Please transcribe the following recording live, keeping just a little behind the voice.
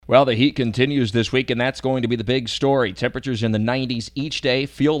Well, the heat continues this week, and that's going to be the big story. Temperatures in the 90s each day,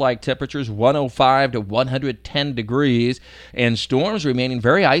 feel like temperatures 105 to 110 degrees, and storms remaining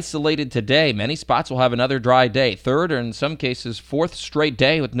very isolated today. Many spots will have another dry day, third or in some cases fourth straight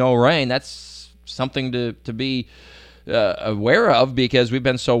day with no rain. That's something to be aware of because we've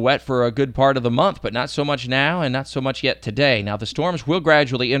been so wet for a good part of the month, but not so much now and not so much yet today. Now, the storms will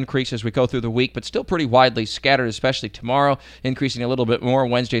gradually increase as we go through the week, but still pretty widely scattered, especially tomorrow, increasing a little bit more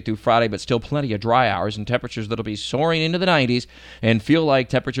Wednesday through Friday, but still plenty of dry hours and temperatures that'll be soaring into the 90s and feel like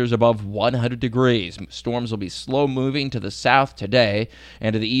temperatures above 100 degrees. Storms will be slow moving to the south today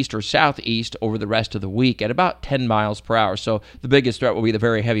and to the east or southeast over the rest of the week at about 10 miles per hour. So the biggest threat will be the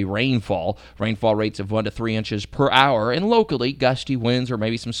very heavy rainfall. Rainfall rates of 1 to 3 inches per hour. And locally, gusty winds or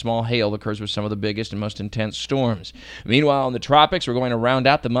maybe some small hail occurs with some of the biggest and most intense storms. Meanwhile, in the tropics, we're going to round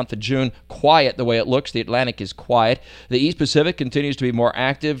out the month of June quiet the way it looks. The Atlantic is quiet. The East Pacific continues to be more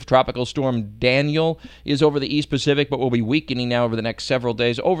active. Tropical storm Daniel is over the East Pacific, but will be weakening now over the next several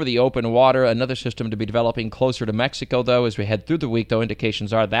days over the open water. Another system to be developing closer to Mexico, though, as we head through the week, though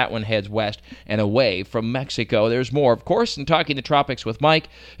indications are that one heads west and away from Mexico. There's more, of course, in Talking the Tropics with Mike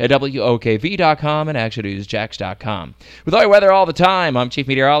at WOKV.com and ActionNewsJax.com. With all your weather all the time, I'm Chief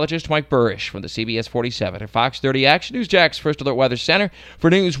Meteorologist Mike Burrish from the CBS 47 at Fox 30 Action News Jax First Alert Weather Center for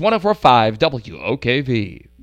News 104.5 WOKV.